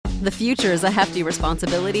The future is a hefty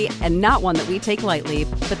responsibility and not one that we take lightly.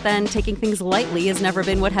 But then taking things lightly has never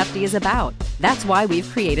been what Hefty is about. That's why we've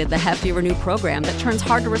created the Hefty Renew program that turns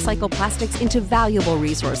hard-to-recycle plastics into valuable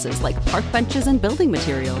resources like park benches and building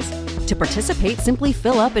materials. To participate, simply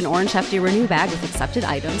fill up an orange Hefty Renew bag with accepted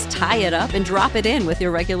items, tie it up, and drop it in with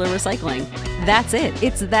your regular recycling. That's it.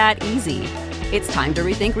 It's that easy. It's time to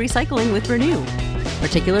rethink recycling with Renew.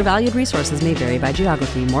 Particular valued resources may vary by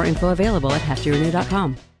geography. More info available at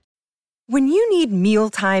heftyrenew.com. When you need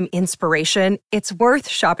mealtime inspiration, it's worth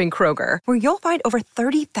shopping Kroger, where you'll find over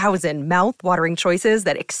 30,000 mouth-watering choices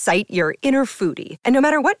that excite your inner foodie. And no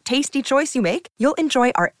matter what tasty choice you make, you'll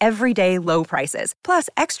enjoy our everyday low prices, plus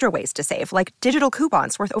extra ways to save, like digital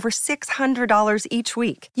coupons worth over $600 each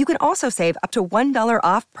week. You can also save up to $1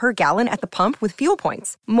 off per gallon at the pump with fuel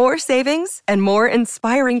points. More savings and more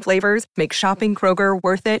inspiring flavors make shopping Kroger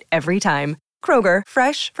worth it every time. Kroger,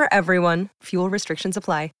 fresh for everyone. Fuel restrictions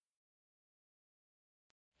apply.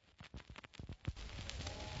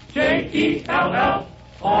 J-E-L-L,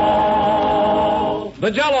 all.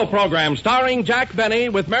 The Jell-O program, starring Jack Benny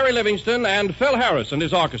with Mary Livingston and Phil Harris and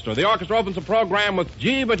his orchestra. The orchestra opens the program with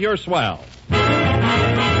Gee, But You're Swell.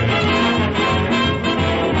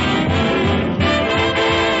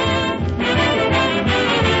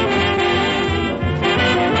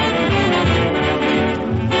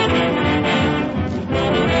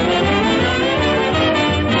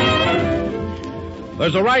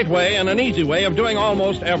 There's a right way and an easy way of doing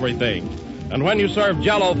almost everything. And when you serve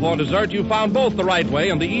Jell-O for dessert, you found both the right way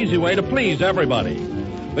and the easy way to please everybody.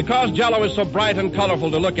 Because Jell-O is so bright and colorful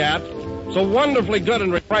to look at, so wonderfully good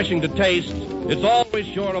and refreshing to taste, it's always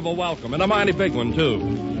sure of a welcome, and a mighty big one, too.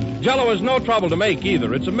 Jell-O is no trouble to make,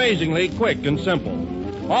 either. It's amazingly quick and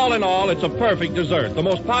simple. All in all, it's a perfect dessert, the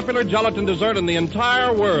most popular gelatin dessert in the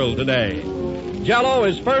entire world today. Jell-O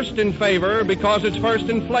is first in favor because it's first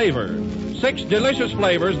in flavor. 6 delicious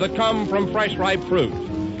flavors that come from fresh, ripe fruit.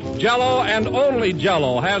 Jell-O and only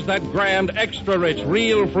Jell-O has that grand, extra-rich,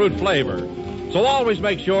 real fruit flavor. So always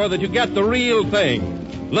make sure that you get the real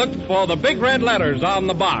thing. Look for the big red letters on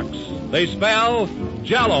the box. They spell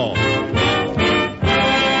Jell-O.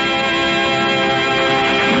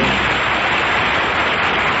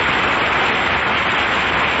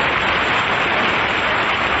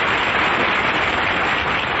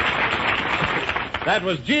 That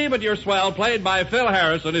was Gee, But You're Swell, played by Phil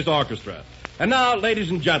Harris and his orchestra. And now, ladies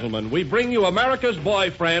and gentlemen, we bring you America's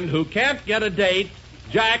boyfriend who can't get a date,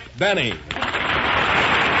 Jack Benny.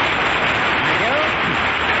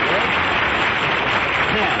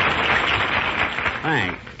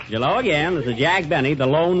 Thanks. Hello again. This is Jack Benny, the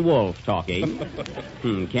lone wolf, talking.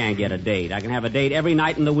 Can't get a date. I can have a date every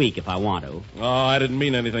night in the week if I want to. Oh, I didn't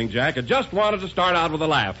mean anything, Jack. I just wanted to start out with a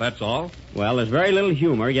laugh, that's all. Well, there's very little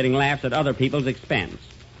humor getting laughs at other people's expense.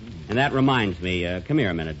 And that reminds me, come here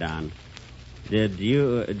a minute, Don. Did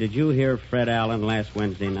you hear Fred Allen last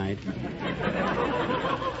Wednesday night?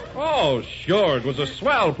 Oh, sure. It was a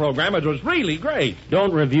swell program. It was really great.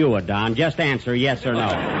 Don't review it, Don. Just answer yes or no.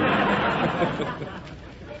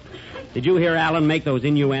 Did you hear Allen make those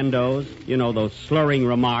innuendos? You know, those slurring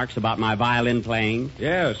remarks about my violin playing?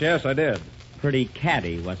 Yes, I did. Pretty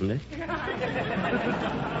catty, wasn't it?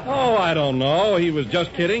 Oh, I don't know. He was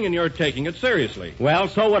just kidding, and you're taking it seriously. Well,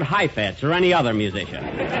 so would Heifetz or any other musician.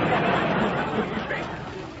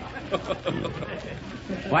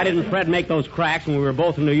 Why didn't Fred make those cracks when we were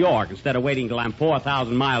both in New York instead of waiting till I'm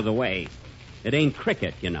 4,000 miles away? It ain't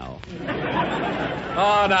cricket, you know.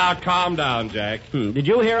 Oh, now, calm down, Jack. Did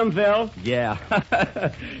you hear him, Phil? Yeah.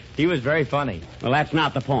 He was very funny. Well, that's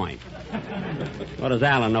not the point. What does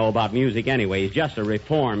Allen know about music anyway? He's just a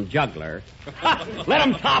reformed juggler. Let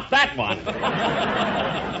him top that one.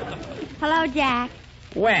 Hello, Jack.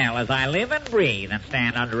 Well, as I live and breathe and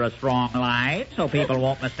stand under a strong light so people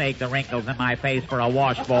won't mistake the wrinkles in my face for a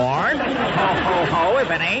washboard, ho, ho, ho,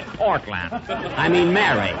 if it ain't Portland. I mean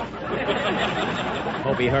Mary.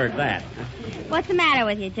 Hope he heard that. What's the matter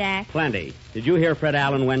with you, Jack? Plenty. Did you hear Fred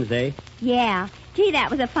Allen Wednesday? Yeah. Gee,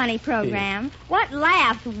 that was a funny program. What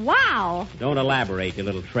laughs? Wow. Don't elaborate, you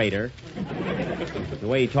little traitor. The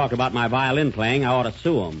way he talked about my violin playing, I ought to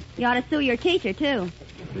sue him. You ought to sue your teacher, too.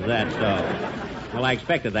 Is that so? Well, I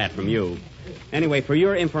expected that from you. Anyway, for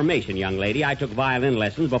your information, young lady, I took violin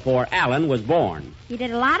lessons before Allen was born. You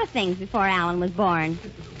did a lot of things before Allen was born.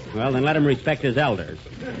 Well, then let him respect his elders.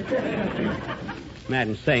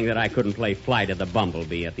 Imagine saying that I couldn't play Flight of the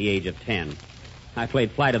Bumblebee at the age of 10. I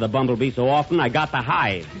played Flight of the Bumblebee so often I got the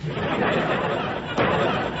hives.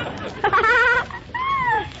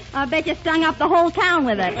 I bet you stung up the whole town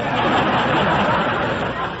with it.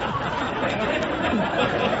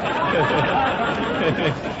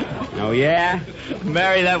 Oh, yeah?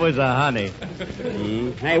 Mary, that was a honey.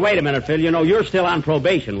 Hey, wait a minute, Phil. You know, you're still on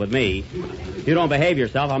probation with me. If you don't behave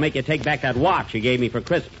yourself, I'll make you take back that watch you gave me for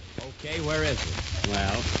Christmas. Okay, where is it?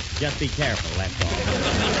 Well, just be careful, that's all.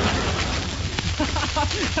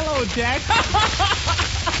 Hello, Jack.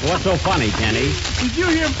 What's so funny, Kenny? Did you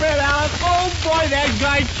hear Fred Allen? Oh, boy, that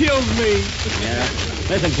guy kills me. Yeah.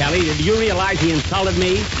 Listen, Kelly, did you realize he insulted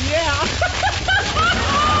me? Yeah.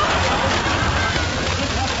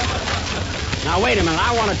 Now, wait a minute.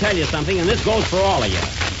 I want to tell you something, and this goes for all of you.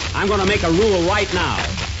 I'm going to make a rule right now.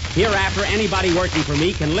 Hereafter, anybody working for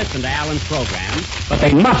me can listen to Alan's program, but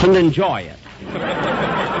they mustn't enjoy it.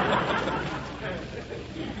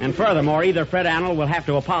 And furthermore, either Fred Allen will have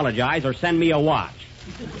to apologize or send me a watch.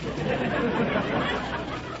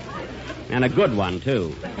 And a good one,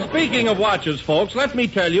 too. Speaking of watches, folks, let me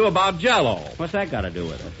tell you about Jell-O. What's that got to do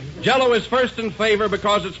with it? Jell-O is first in favor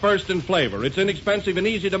because it's first in flavor. It's inexpensive and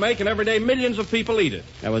easy to make, and every day millions of people eat it.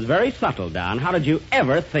 That was very subtle, Don. How did you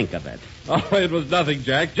ever think of it? Oh, it was nothing,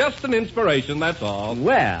 Jack. Just an inspiration, that's all.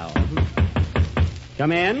 Well,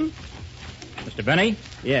 come in. Mr. Benny,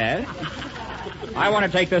 Yes? I want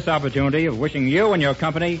to take this opportunity of wishing you and your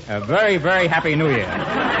company a very, very happy New Year.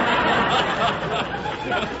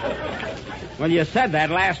 Well, you said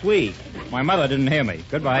that last week. My mother didn't hear me.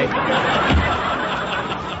 Goodbye.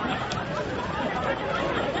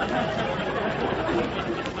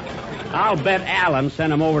 I'll bet Alan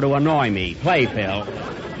sent him over to annoy me. Play, Phil.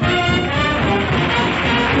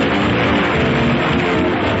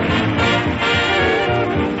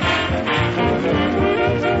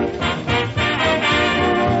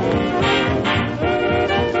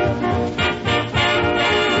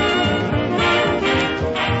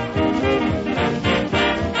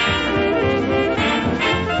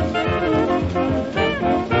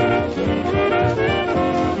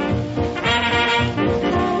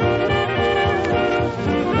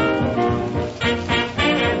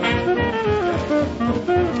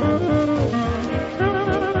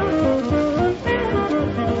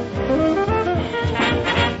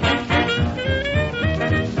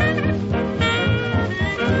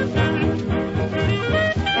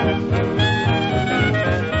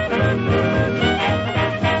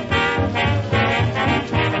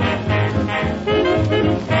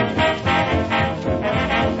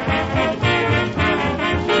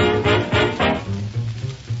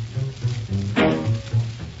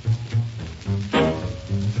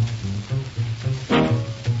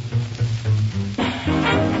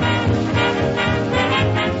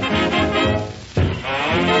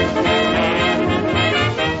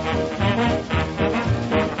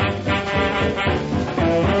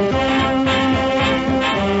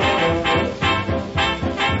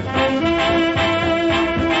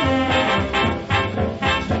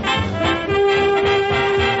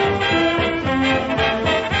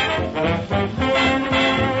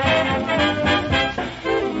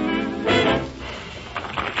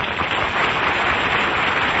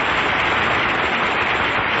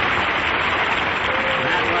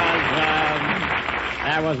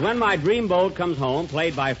 That was When My Dreamboat Comes Home,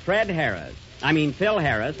 played by Phil Harris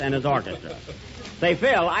and his orchestra. Say,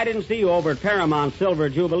 Phil, I didn't see you over at Paramount Silver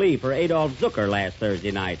Jubilee for Adolf Zucker last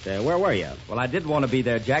Thursday night. Where were you? Well, I did want to be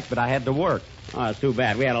there, Jack, but I had to work. Oh, it's too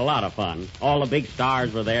bad. We had a lot of fun. All the big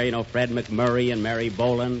stars were there, Fred McMurray and Mary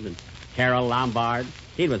Boland and Carol Lombard.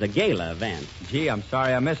 It was a gala event. Gee, I'm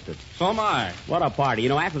sorry I missed it. So am I. What a party.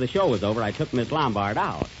 After the show was over, I took Miss Lombard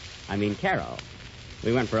out. Carol.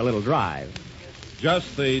 We went for a little drive.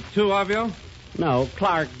 Just the two of you? No,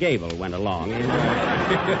 Clark Gable went along.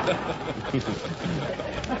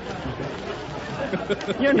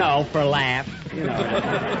 For laughs.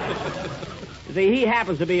 See, he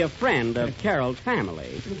happens to be a friend of Carol's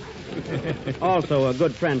family. Also a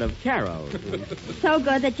good friend of Carol's. So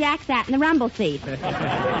good that Jack sat in the rumble seat.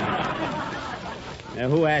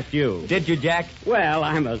 Who asked you? Did you, Jack? Well,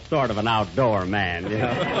 I'm a sort of an outdoor man,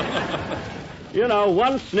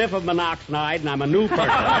 one sniff of monoxide and I'm a new person.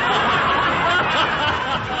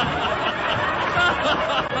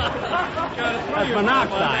 That's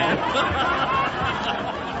monoxide.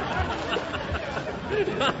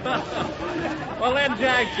 Well, then,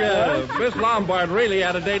 Jack, Miss Lombard really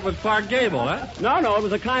had a date with Clark Gable, huh? No, it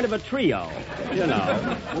was a kind of a trio,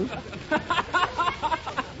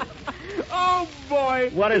 Oh, boy.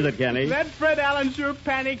 What is it, Kenny? That Fred Allen sure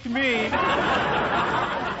panicked me.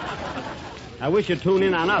 I wish you'd tune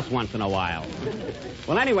in on us once in a while.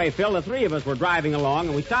 Well, anyway, Phil, the three of us were driving along,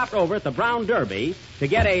 and we stopped over at the Brown Derby to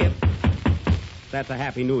get a... That's a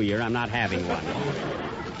Happy New Year. I'm not having one.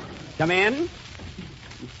 Come in.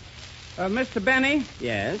 Mr. Benny?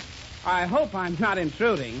 Yes? I hope I'm not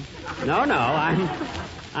intruding. No,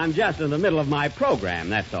 I'm just in the middle of my program,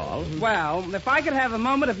 that's all. Well, if I could have a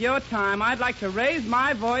moment of your time, I'd like to raise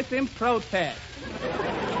my voice in protest.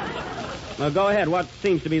 Well, go ahead. What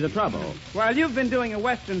seems to be the trouble? Well, you've been doing a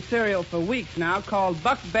Western serial for weeks now called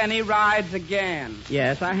Buck Benny Rides Again.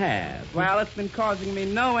 Yes, I have. Well, it's been causing me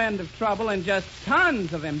no end of trouble and just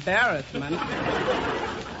tons of embarrassment.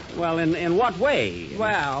 Well, in what way?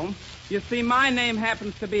 Well, you see, my name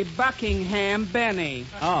happens to be Buckingham Benny.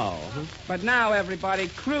 Oh. But now everybody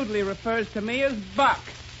crudely refers to me as Buck.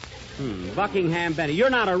 Buckingham Benny. You're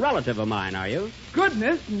not a relative of mine, are you?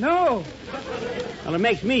 Goodness, no. Well, it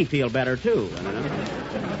makes me feel better, too.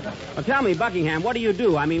 Well, tell me, Buckingham, what do you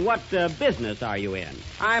do? I mean, what business are you in?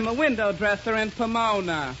 I'm a window dresser in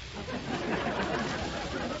Pomona.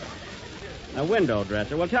 A window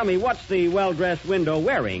dresser? Well, tell me, what's the well-dressed window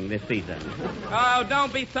wearing this season? Oh,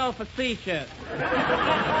 don't be so facetious.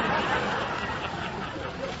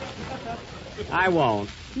 I won't.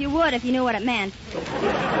 You would if you knew what it meant.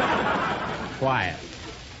 Quiet.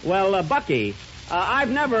 Well, Bucky, I've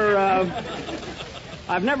never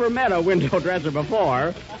met a window dresser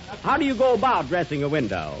before. How do you go about dressing a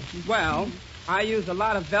window? Well, I use a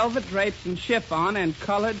lot of velvet drapes and chiffon and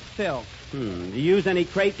colored silk. Do you use any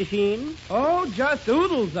crepe de chine? Oh, just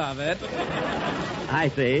oodles of it. I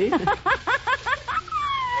see.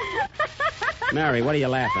 Mary, what are you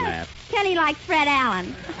laughing at? Kenny likes Fred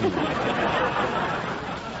Allen.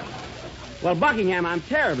 Well, Buckingham, I'm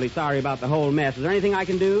terribly sorry about the whole mess. Is there anything I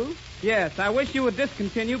can do? Yes, I wish you would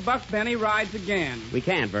discontinue Buck Benny Rides Again. We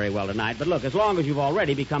can't very well tonight, but look, as long as you've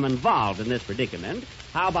already become involved in this predicament,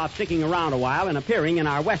 how about sticking around a while and appearing in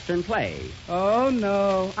our Western play? Oh,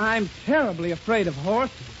 no. I'm terribly afraid of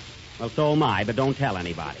horses. Well, so am I, but don't tell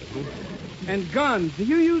anybody. And guns. Do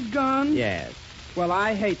you use guns? Yes. Well,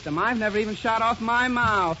 I hate them. I've never even shot off my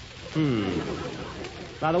mouth.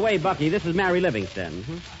 By the way, Bucky, this is Mary Livingston.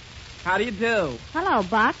 How do you do? Hello,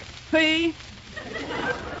 Buck. See?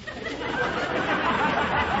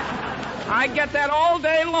 I get that all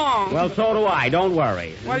day long. Well, so do I. Don't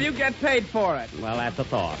worry. Well, you get paid for it. Well, that's a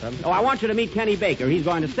thought. Oh, I want you to meet Kenny Baker. He's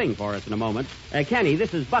going to sing for us in a moment. Kenny,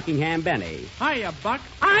 this is Buckingham Benny. Hiya, Buck.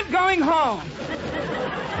 I'm going home.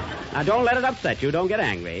 Now, don't let it upset you. Don't get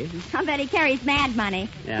angry. I bet he carries mad money.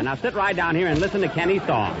 Yeah, now sit right down here and listen to Kenny's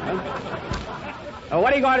song.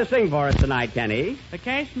 What are you going to sing for us tonight, Kenny? The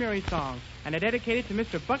Kashmiri song, and I dedicate it to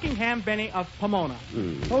Mr. Buckingham Benny of Pomona.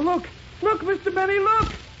 Oh, look. Look, Mr. Benny,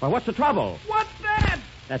 look. Well, what's the trouble? What's that?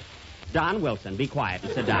 That's Don Wilson. Be quiet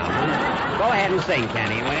and sit down. Go ahead and sing,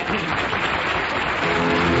 Kenny.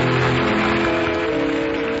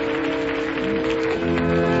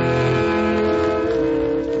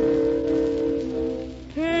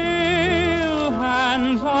 Pale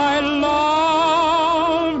hands I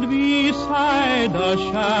loved beside the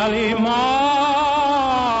Shalimar.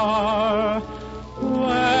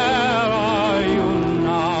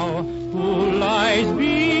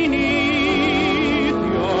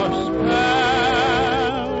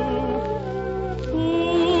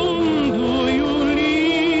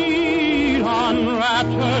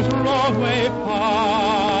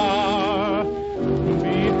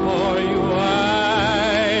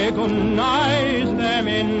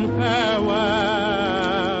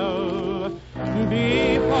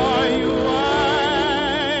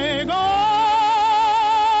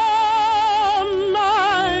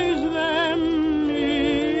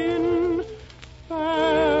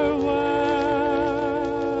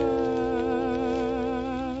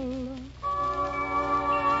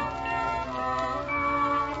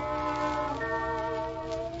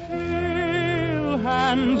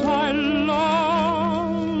 Hands I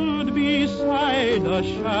loved beside the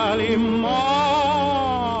Shalimar.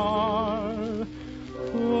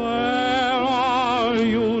 Where are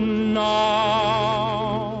you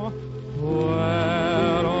now?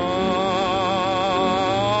 Where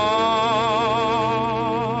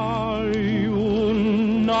are you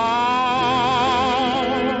now?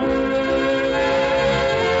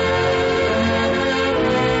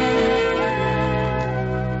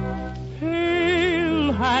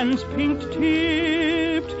 Pale hands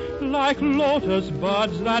pink-tipped like lotus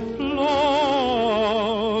buds that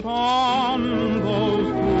float on those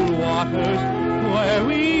cool waters where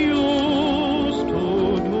we used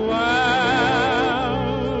to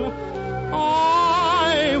dwell.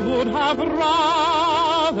 I would have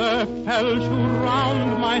rather felt you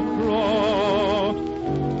round my throat,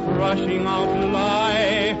 crushing out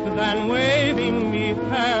life than waving me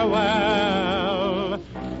farewell,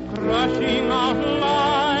 crushing out life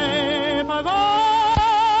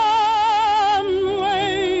than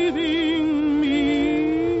waving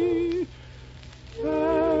me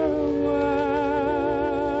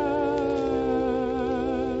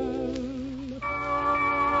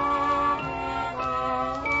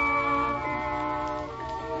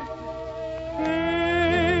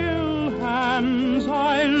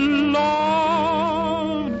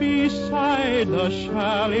by the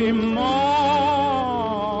Shalimar.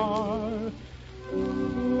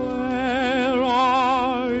 Where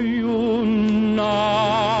are you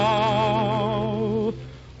now?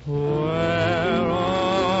 Where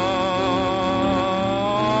are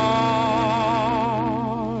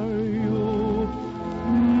you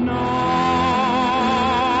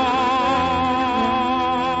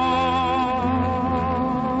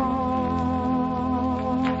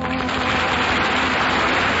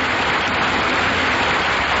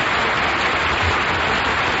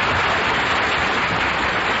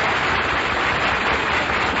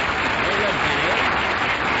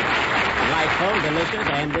Delicious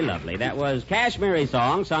and Belovely. That was Kashmiri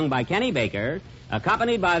Song sung by Kenny Baker,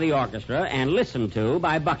 accompanied by the orchestra and listened to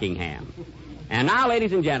by Buckingham. And now,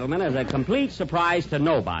 ladies and gentlemen, as a complete surprise to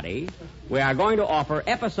nobody, we are going to offer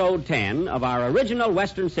episode 10 of our original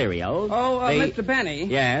Western serial. Mr. Benny.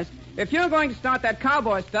 Yes? If you're going to start that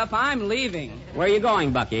cowboy stuff, I'm leaving. Where are you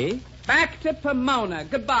going, Bucky? Back to Pomona.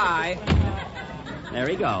 Goodbye. There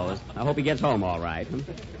he goes. I hope he gets home all right.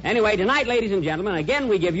 Anyway, tonight, ladies and gentlemen, again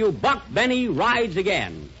we give you Buck Benny Rides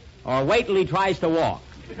Again. Or wait till he tries to walk.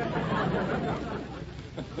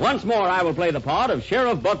 Once more, I will play the part of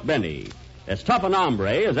Sheriff Buck Benny, as tough an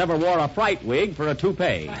hombre as ever wore a fright wig for a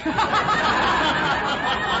toupee.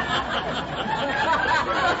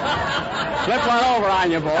 Slip one over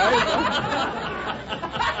on you, boys.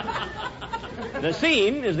 The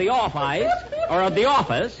scene is the office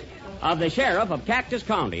of the sheriff of Cactus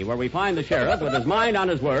County, where we find the sheriff with his mind on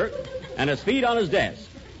his work and his feet on his desk.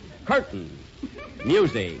 Curtain.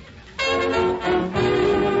 Music.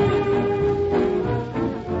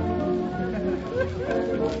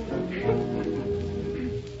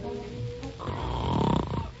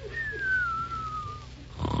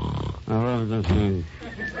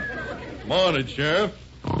 Morning, Sheriff.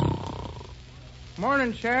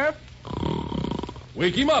 Morning, Sheriff.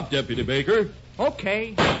 Wake him up, Deputy Baker.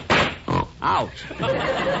 Okay. Ouch.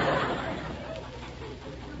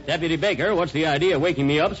 Deputy Baker, what's the idea of waking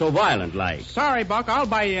me up so violent like? Sorry, Buck. I'll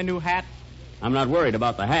buy you a new hat. I'm not worried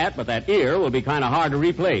about the hat, but that ear will be kind of hard to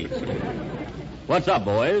replace. What's up,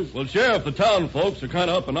 boys? Well, Sheriff, the town folks are kind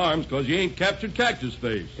of up in arms because you ain't captured Cactus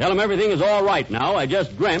Face. Tell them everything is all right now. I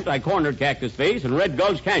just dreamt I cornered Cactus Face in Red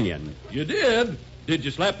Gulch Canyon. You did? Did you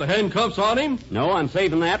slap the handcuffs on him? No, I'm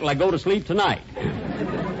saving that till I go to sleep tonight.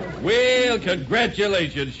 Well,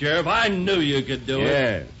 congratulations, Sheriff. I knew you could do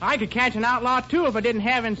it. I could catch an outlaw, too, if I didn't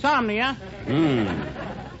have insomnia.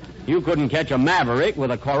 You couldn't catch a maverick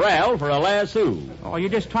with a corral for a lasso. Oh,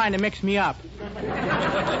 you're just trying to mix me up.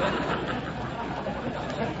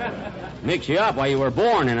 Mix you up while you were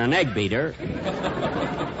born in an egg beater.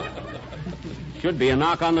 Should be a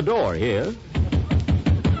knock on the door here.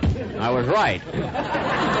 I was right.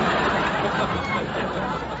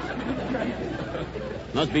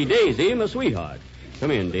 Must be Daisy, my sweetheart.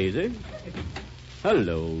 Come in, Daisy.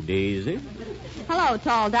 Hello, Daisy. Hello,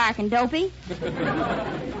 tall, dark, and dopey.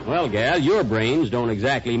 Well, gal, your brains don't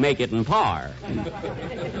exactly make it in par.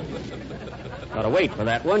 Gotta wait for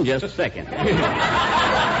that one just a second.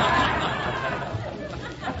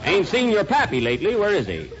 Ain't seen your pappy lately. Where is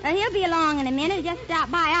he? He'll be along in a minute. He just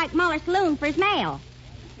stopped by Ike Muller's saloon for his mail.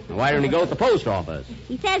 Why don't he go to the post office?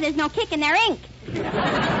 He says there's no kick in their ink.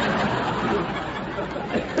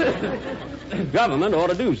 Government ought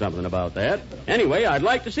to do something about that. Anyway, I'd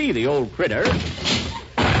like to see the old critter.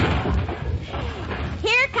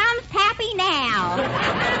 Here comes Pappy now.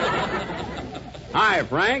 Hi,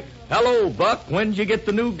 Frank. Hello, Buck. When'd you get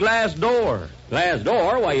the new glass door? Glass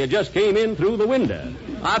door? Why, you just came in through the window.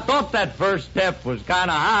 I thought that first step was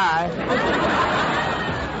kind of high.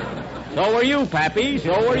 So are you, Pappy.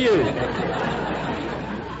 So are you.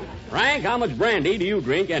 Frank, how much brandy do you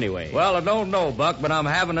drink anyway? Well, I don't know, Buck, but I'm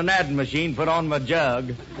having an adding machine put on my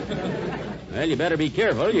jug. Well, you better be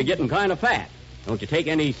careful. You're getting kind of fat. Don't you take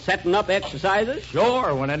any setting up exercises?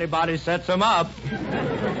 Sure, when anybody sets them up.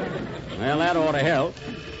 Well, that ought to help.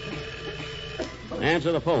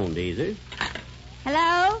 Answer the phone, Daisy.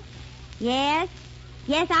 Hello? Yes?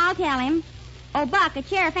 Yes, I'll tell him. Oh, Buck, it's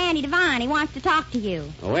Sheriff Andy Devine. He wants to talk to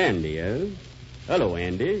you. Oh, Andy, eh? Hello,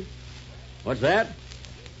 Andy. What's that?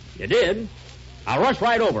 You did? I'll rush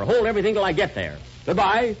right over. Hold everything till I get there.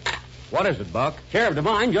 Goodbye. What is it, Buck? Sheriff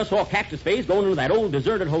Devine just saw Cactus Face going into that old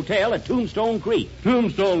deserted hotel at Tombstone Creek.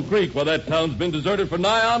 Tombstone Creek? Well, that town's been deserted for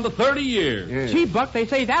nigh on to 30 years. Yeah. Gee, Buck, they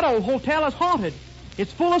say that old hotel is haunted.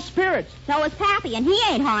 It's full of spirits. So is Pappy, and he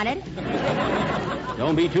ain't haunted.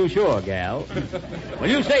 Don't be too sure, gal. Well,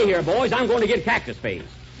 you stay here, boys. I'm going to get Cactus Face.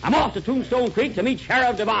 I'm off to Tombstone Creek to meet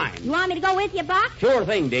Sheriff Devine. You want me to go with you, Buck? Sure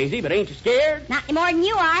thing, Daisy, but ain't you scared? Not any more than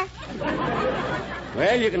you are.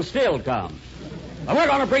 Well, you can still come. But we're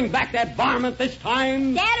going to bring back that varmint this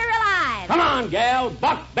time. Dead or alive? Come on, gal.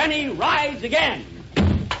 Buck Benny rides again.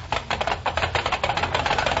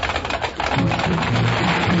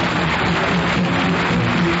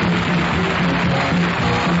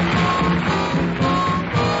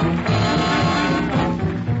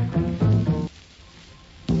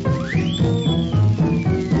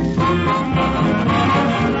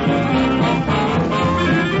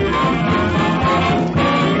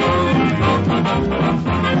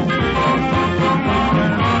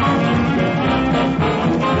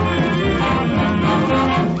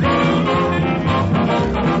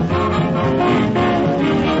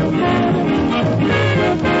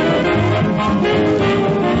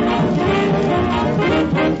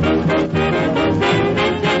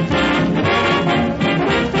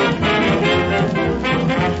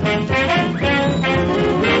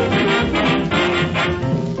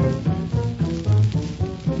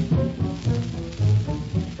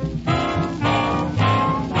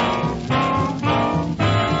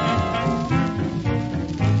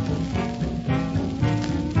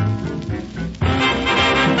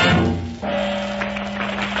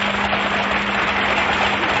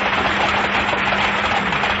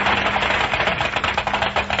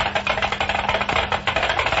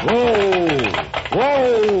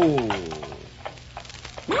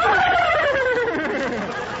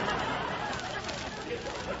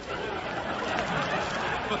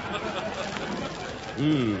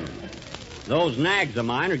 Those nags of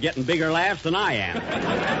mine are getting bigger laughs than I am.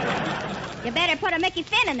 You better put a Mickey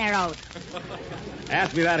Finn in their oath.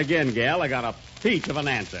 Ask me that again, gal. I got a peach of an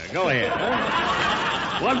answer. Go ahead.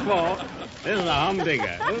 What for? This is a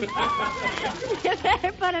humdinger. You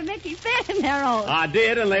better put a Mickey Finn in their oath. I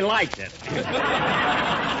did, and they liked it.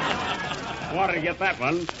 Wanted to get that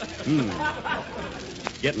one.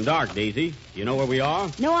 Getting dark, Daisy. You know where we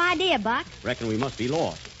are? No idea, Buck. Reckon we must be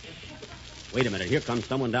lost. Wait a minute. Here comes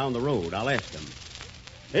someone down the road. I'll ask him.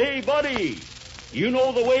 Hey, buddy. You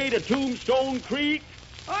know the way to Tombstone Creek?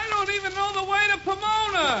 I don't even know the way to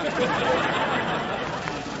Pomona.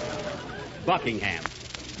 Buckingham.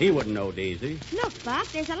 He wouldn't know, Daisy. Look, Buck,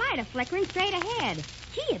 there's a light flickering straight ahead.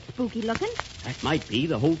 Gee, it's spooky looking. That might be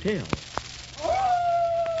the hotel.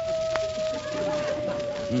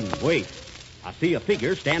 Wait. I see a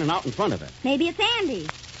figure standing out in front of it. Maybe it's Andy.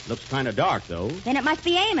 Looks kind of dark, though. Then it must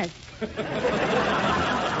be Amos.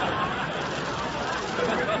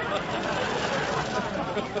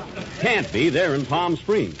 Can't be. They're in Palm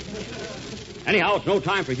Springs. Anyhow, it's no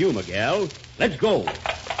time for humor, gal. Let's go.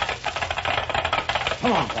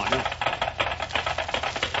 Come on, partner.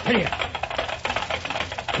 Get here.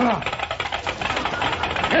 Come on.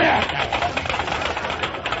 Get here.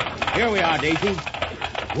 Here we are, Daisy.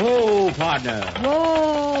 Whoa, partner.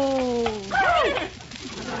 Whoa.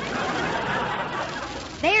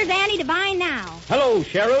 There's Andy Devine now. Hello,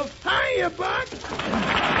 Sheriff. Hiya, Buck.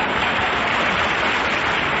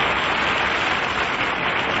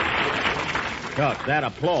 Chuck, that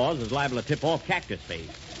applause is liable to tip off Cactus Face.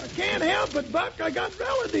 I can't help it, Buck. I got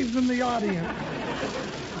relatives in the audience.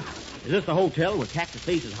 Is this the hotel where Cactus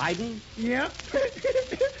Face is hiding? Yeah.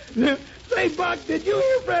 Say, Buck, did you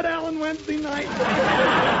hear Fred Allen Wednesday night?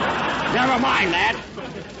 Never mind that.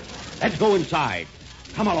 Let's go inside.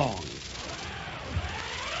 Come along.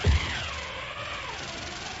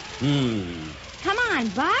 Come on,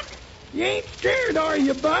 Buck. You ain't scared, are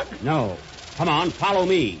you, Buck? No. Come on, follow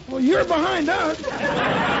me. Well, you're behind us.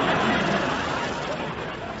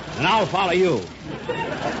 And I'll follow you.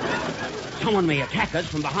 Someone may attack us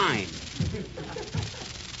from behind.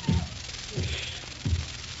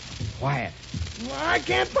 Quiet. Well, I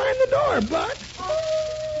can't find the door, Buck.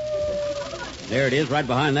 There it is, right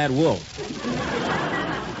behind that wolf.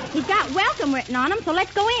 He's got welcome written on him, so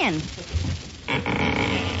let's go in.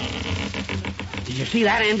 Did you see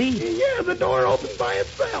that, Andy? Yeah, the door opened by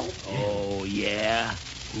itself. Oh, yeah?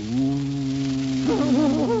 Ooh.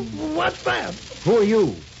 What's that? Who are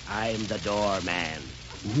you? I'm the doorman.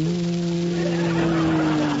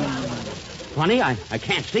 Funny, I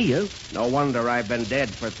can't see you. No wonder I've been dead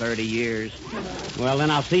for 30 years. Well,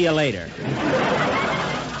 then I'll see you later.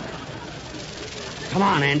 Come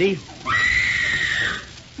on, Andy.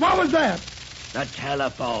 What was that? The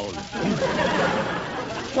telephone.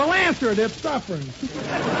 Well, answer it. It's suffering.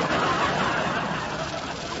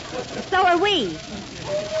 So are we.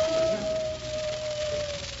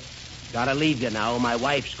 Gotta leave you now. My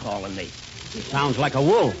wife's calling me. It sounds like a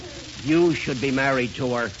wolf. You should be married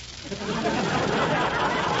to her.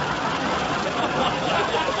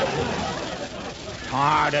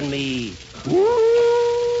 Pardon me.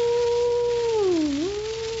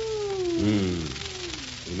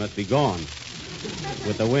 He must be gone.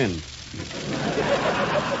 with the wind.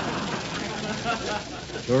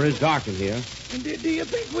 Sure is dark in here. And do you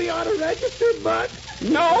think we ought to register, Buck?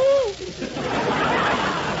 No!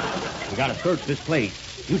 We gotta search this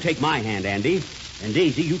place. You take my hand, Andy. And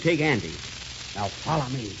Daisy, you take Andy. Now follow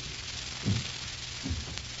me.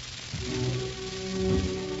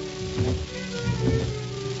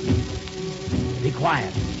 Be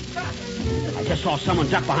quiet. I just saw someone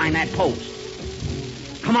duck behind that post.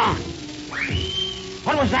 Come on.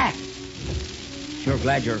 What was that? Sure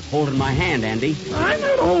glad you're holding my hand, Andy. I'm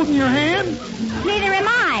not holding your hand. Neither am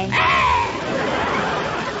I.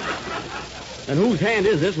 And whose hand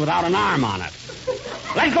is this without an arm on it?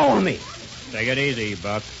 Let go of me. Take it easy,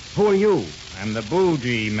 Buck. Who are you? I'm the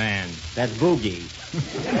bougie man. That's Boogie.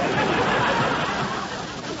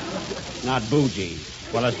 Not Bougie.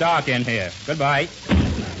 Well, it's dark in here. Goodbye.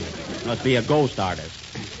 Must be a ghost artist.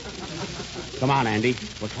 Come on, Andy.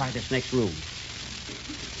 We'll try this next room.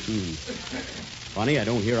 Funny, I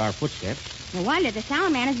don't hear our footsteps. No wonder the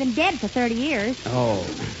sound man has been dead for 30 years. Oh.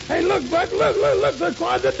 Hey, look, Buck, look. The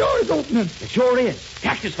closet door's opening. It sure is.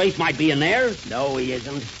 Cactus Face might be in there. No, he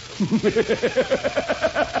isn't.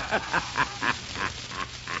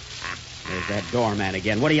 There's that doorman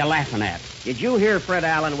again. What are you laughing at? Did you hear Fred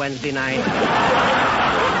Allen Wednesday night?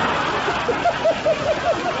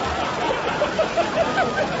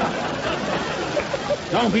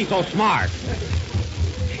 Don't be so smart.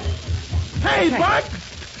 Hey, Buck!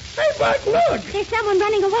 Hey, Buck, look! There's someone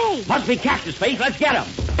running away. Must be Cactus Face. Let's get him.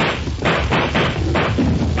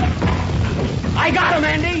 I got him,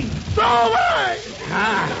 Andy. So am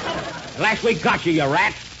I. Last week got you, you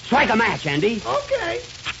rat. Strike a match, Andy. Okay.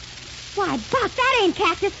 Why, Buck, that ain't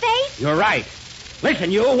Cactus Face. You're right.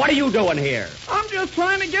 Listen, you, what are you doing here? I'm just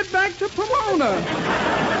trying to get back to Pomona.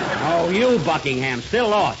 Oh, you, Buckingham, still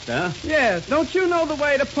lost, huh? Yes, don't you know the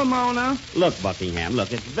way to Pomona? Look, Buckingham,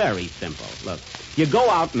 look, it's very simple. Look, you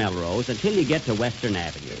go out Melrose until you get to Western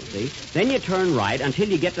Avenue, see? Then you turn right until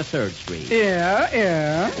you get to 3rd Street.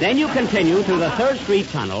 Yeah. Then you continue to the 3rd Street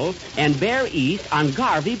Tunnel and bear east on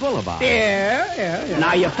Garvey Boulevard. Yeah.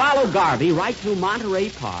 Now, you follow Garvey right through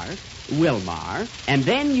Monterey Park, Wilmar, and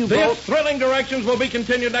then you go... These thrilling directions will be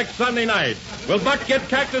continued next Sunday night. Will Buck get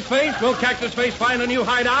Cactus Face? Will Cactus Face find a new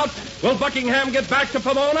hideout? Will Buckingham get back to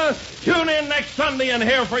Pomona? Tune in next Sunday and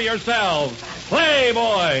hear for yourselves. Play,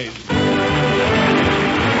 boys!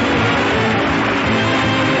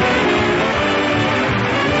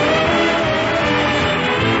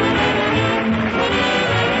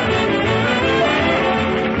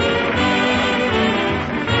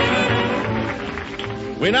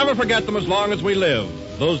 We never forget them as long as we live.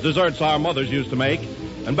 Those desserts our mothers used to make.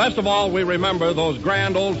 And best of all, we remember those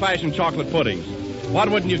grand old-fashioned chocolate puddings. What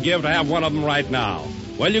wouldn't you give to have one of them right now?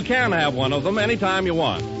 Well, you can have one of them anytime you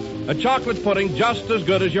want. A chocolate pudding just as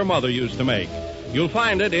good as your mother used to make. You'll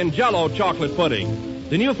find it in Jell-O chocolate pudding,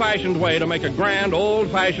 the new-fashioned way to make a grand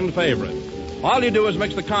old-fashioned favorite. All you do is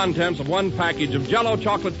mix the contents of one package of Jell-O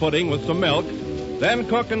chocolate pudding with some milk, then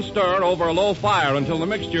cook and stir over a low fire until the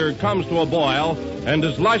mixture comes to a boil and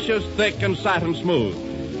is luscious, thick, and satin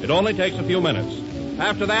smooth. It only takes a few minutes.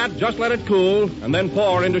 After that, just let it cool and then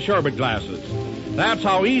pour into sherbet glasses. That's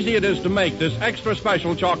how easy it is to make this extra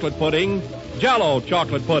special chocolate pudding, Jell-O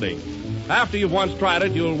chocolate pudding. After you've once tried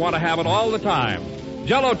it, you'll want to have it all the time.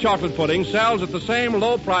 Jell-O chocolate pudding sells at the same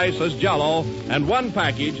low price as Jell-O, and one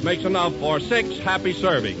package makes enough for 6 happy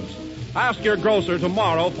servings. Ask your grocer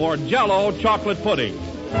tomorrow for Jell-O chocolate pudding.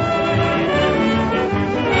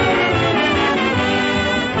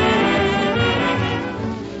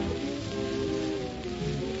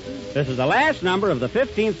 This is the last number of the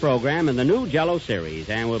 15th program in the new Jell-O series,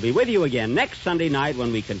 and we'll be with you again next Sunday night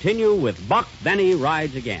when we continue with Buck Benny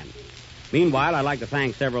Rides Again. Meanwhile, I'd like to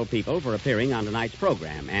thank several people for appearing on tonight's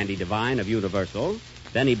program. Andy Devine of Universal,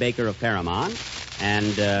 Benny Baker of Paramount,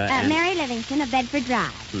 and Mary Livingston of Bedford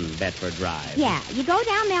Drive. Bedford Drive. Yeah, you go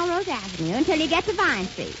down Melrose Avenue until you get to Vine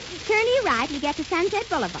Street. Turn to your right, you get to Sunset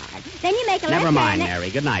Boulevard. Then you make a left Never mind, turn... Mary.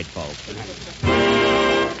 Good night, folks.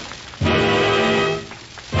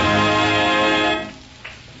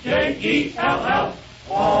 Jell.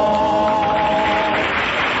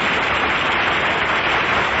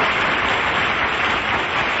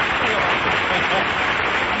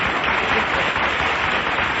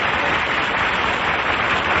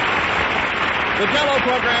 The Jell-O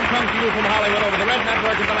program comes to you from Hollywood over the Red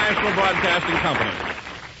Network of the National Broadcasting Company.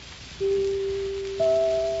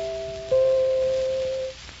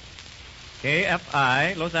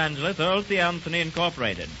 KFI, Los Angeles, Earl C. Anthony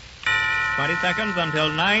Incorporated. 20 seconds until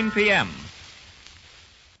 9 p.m.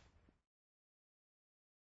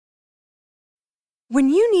 When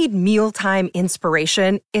you need mealtime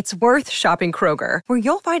inspiration, it's worth shopping Kroger, where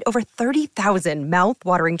you'll find over 30,000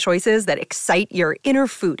 mouth-watering choices that excite your inner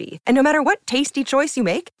foodie. And no matter what tasty choice you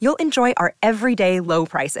make, you'll enjoy our everyday low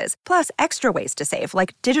prices, plus extra ways to save,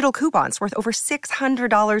 like digital coupons worth over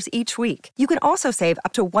 $600 each week. You can also save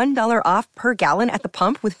up to $1 off per gallon at the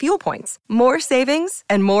pump with fuel points. More savings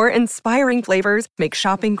and more inspiring flavors make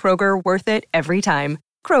shopping Kroger worth it every time.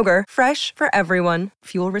 Kroger, fresh for everyone.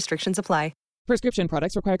 Fuel restrictions apply. Prescription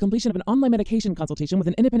products require completion of an online medication consultation with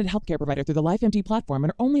an independent healthcare provider through the LifeMD platform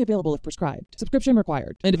and are only available if prescribed. Subscription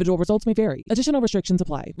required. Individual results may vary. Additional restrictions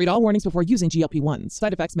apply. Read all warnings before using GLP-1s.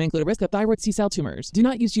 Side effects may include a risk of thyroid C-cell tumors. Do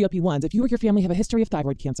not use GLP-1s if you or your family have a history of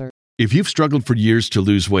thyroid cancer. If you've struggled for years to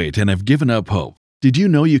lose weight and have given up hope, did you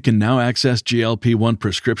know you can now access GLP-1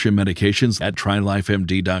 prescription medications at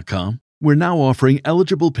TryLifeMD.com? We're now offering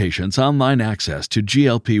eligible patients online access to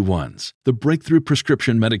GLP-1s, the breakthrough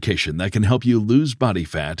prescription medication that can help you lose body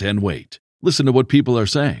fat and weight. Listen to what people are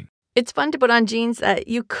saying. It's fun to put on jeans that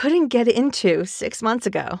you couldn't get into 6 months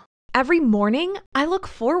ago. Every morning, I look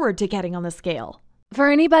forward to getting on the scale.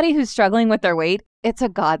 For anybody who's struggling with their weight, it's a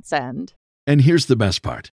godsend. And here's the best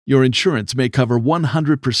part. Your insurance may cover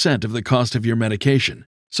 100% of the cost of your medication.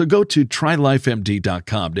 So go to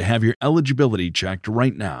TryLifeMD.com to have your eligibility checked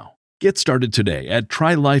right now. Get started today at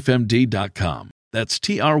TryLifeMD.com. That's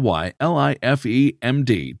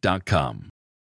TryLifeMD.com.